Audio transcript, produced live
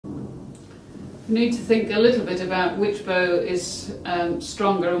You need to think a little bit about which bow is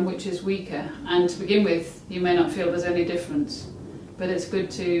stronger and which is weaker, and to begin with you may not feel there's any difference, but it's good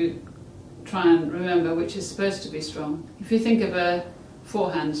to try and remember which is supposed to be strong. If you think of a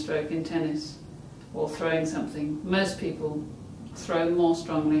forehand stroke in tennis or throwing something, most people throw more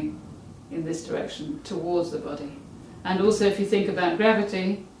strongly in this direction towards the body. And also if you think about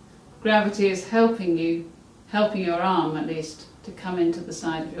gravity, gravity is helping your arm at least, to come into the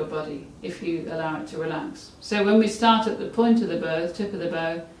side of your body if you allow it to relax. So when we start at the point of the bow, the tip of the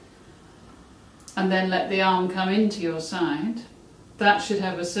bow, and then let the arm come into your side, that should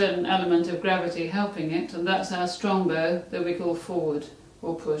have a certain element of gravity helping it, and that's our strong bow that we call forward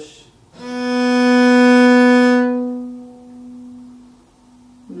or push.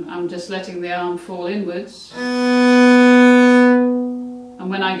 I'm just letting the arm fall inwards, and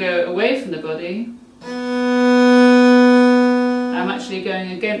when I go away from the body, I'm actually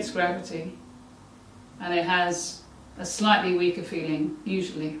going against gravity, and it has a slightly weaker feeling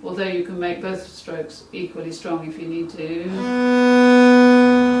usually, although you can make both strokes equally strong if you need to.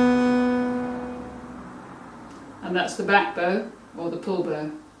 And that's the back bow or the pull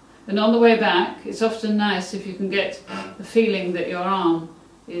bow. And on the way back, it's often nice if you can get the feeling that your arm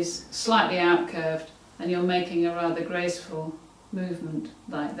is slightly out-curved and you're making a rather graceful movement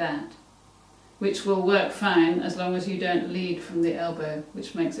like that, which will work fine as long as you don't lead from the elbow,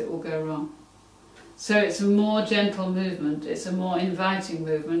 which makes it all go wrong. So it's a more gentle movement, it's a more inviting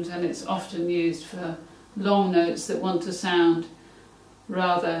movement, and it's often used for long notes that want to sound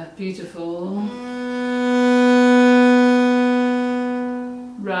rather beautiful,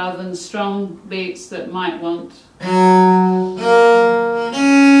 rather than strong beats that might want